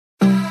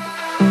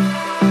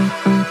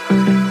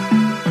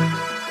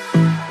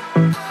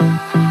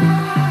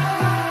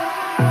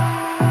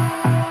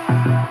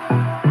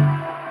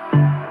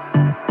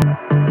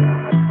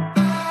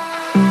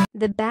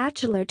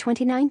Bachelor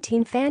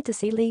 2019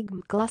 Fantasy League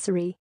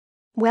Glossary.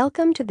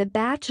 Welcome to the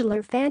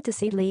Bachelor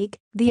Fantasy League,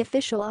 the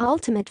official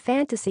ultimate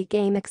fantasy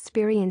game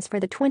experience for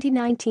the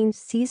 2019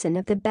 season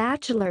of The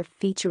Bachelor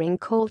featuring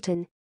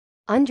Colton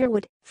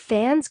Underwood.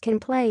 Fans can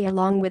play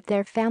along with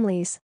their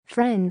families,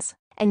 friends,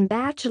 and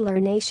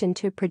Bachelor Nation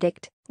to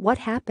predict what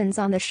happens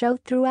on the show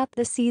throughout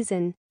the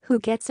season, who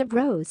gets a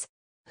rose,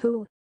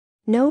 who.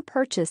 No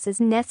purchase is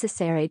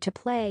necessary to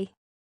play.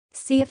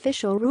 See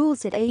official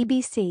rules at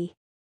ABC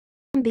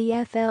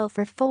BFL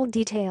for full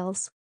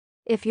details.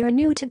 If you're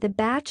new to The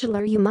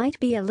Bachelor, you might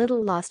be a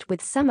little lost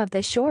with some of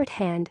the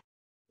shorthand.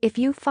 If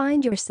you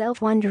find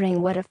yourself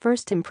wondering what a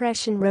first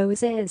impression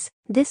rose is,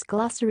 this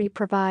glossary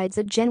provides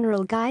a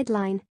general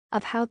guideline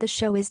of how the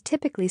show is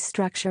typically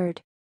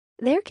structured.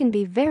 There can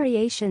be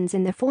variations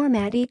in the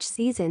format each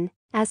season,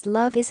 as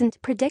love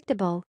isn't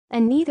predictable,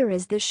 and neither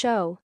is the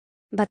show.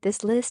 But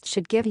this list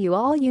should give you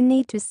all you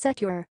need to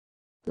set your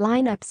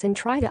lineups and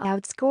try to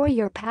outscore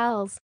your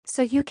pals,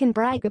 so you can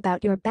brag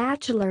about your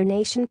Bachelor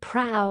Nation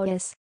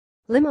prowess.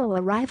 Limo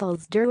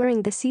Arrivals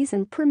During the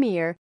season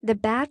premiere, The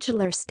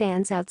Bachelor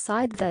stands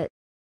outside the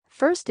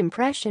first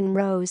impression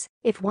rose,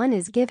 if one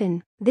is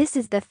given. This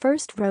is the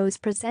first rose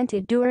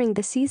presented during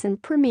the season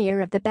premiere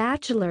of The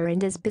Bachelor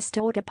and is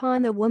bestowed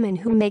upon the woman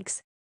who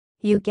makes,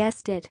 you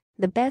guessed it,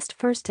 the best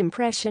first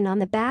impression on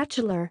The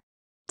Bachelor.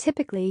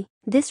 Typically,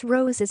 this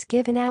rose is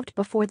given out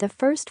before the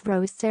first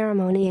rose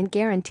ceremony and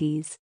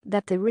guarantees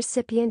that the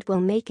recipient will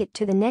make it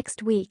to the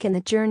next week in the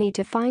journey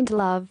to find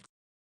love.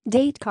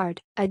 Date card.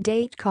 A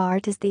date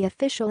card is the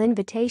official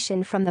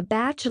invitation from The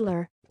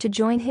Bachelor to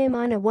join him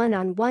on a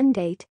one-on-one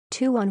date,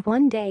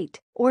 two-on-one date,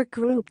 or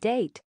group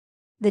date.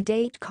 The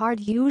date card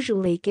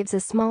usually gives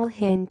a small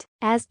hint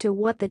as to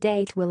what the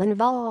date will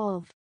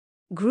involve.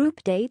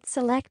 Group dates.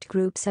 Select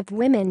groups of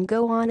women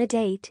go on a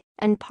date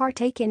and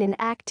partake in an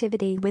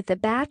activity with The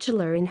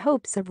Bachelor in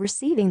hopes of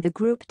receiving the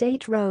group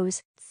date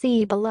rose,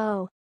 see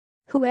below.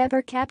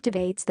 Whoever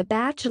captivates The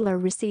Bachelor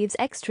receives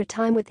extra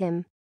time with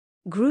him.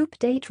 Group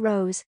date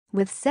rose.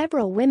 With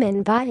several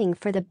women vying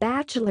for The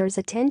Bachelor's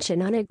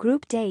attention on a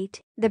group date,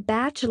 The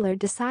Bachelor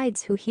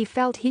decides who he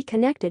felt he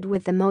connected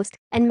with the most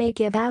and may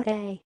give out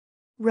a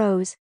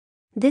rose.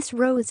 This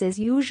rose is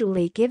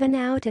usually given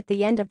out at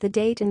the end of the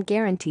date and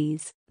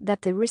guarantees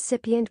that the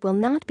recipient will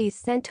not be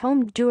sent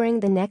home during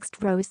the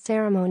next rose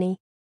ceremony.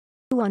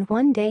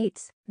 Two-on-one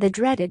dates. The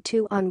dreaded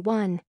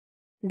two-on-one.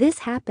 This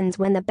happens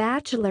when The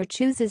Bachelor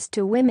chooses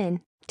two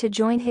women to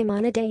join him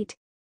on a date.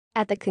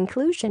 At the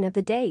conclusion of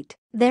the date,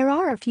 there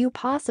are a few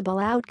possible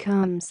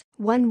outcomes.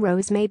 One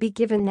rose may be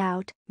given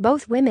out,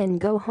 both women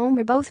go home,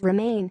 or both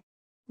remain.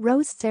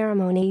 Rose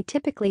ceremony.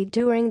 Typically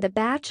during The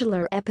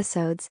Bachelor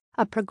episodes,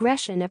 a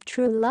progression of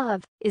true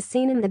love is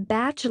seen and The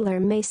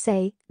Bachelor may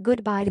say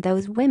goodbye to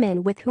those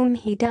women with whom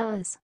he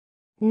does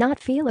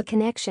not feel a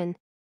connection.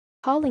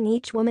 Calling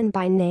each woman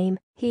by name,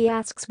 he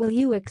asks, "Will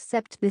you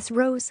accept this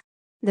rose?"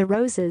 The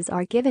roses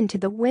are given to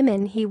the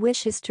women he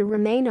wishes to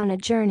remain on a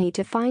journey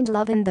to find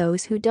love, and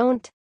those who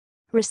don't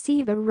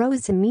receive a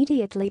rose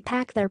immediately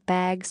pack their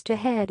bags to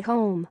head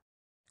home.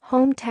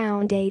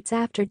 Hometown dates.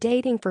 After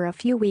dating for a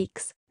few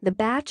weeks, The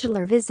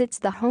Bachelor visits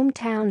the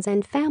hometowns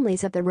and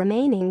families of the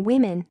remaining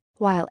women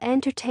while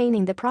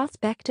entertaining the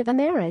prospect of a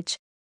marriage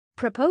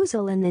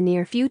proposal in the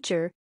near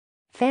future.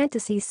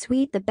 Fantasy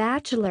Suite. The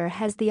Bachelor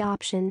has the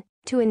option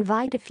to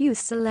invite a few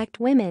select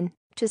women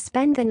to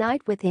spend the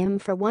night with him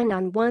for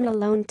one-on-one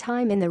alone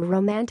time in the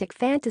romantic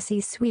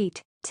Fantasy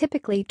Suite,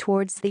 typically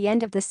towards the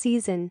end of the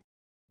season.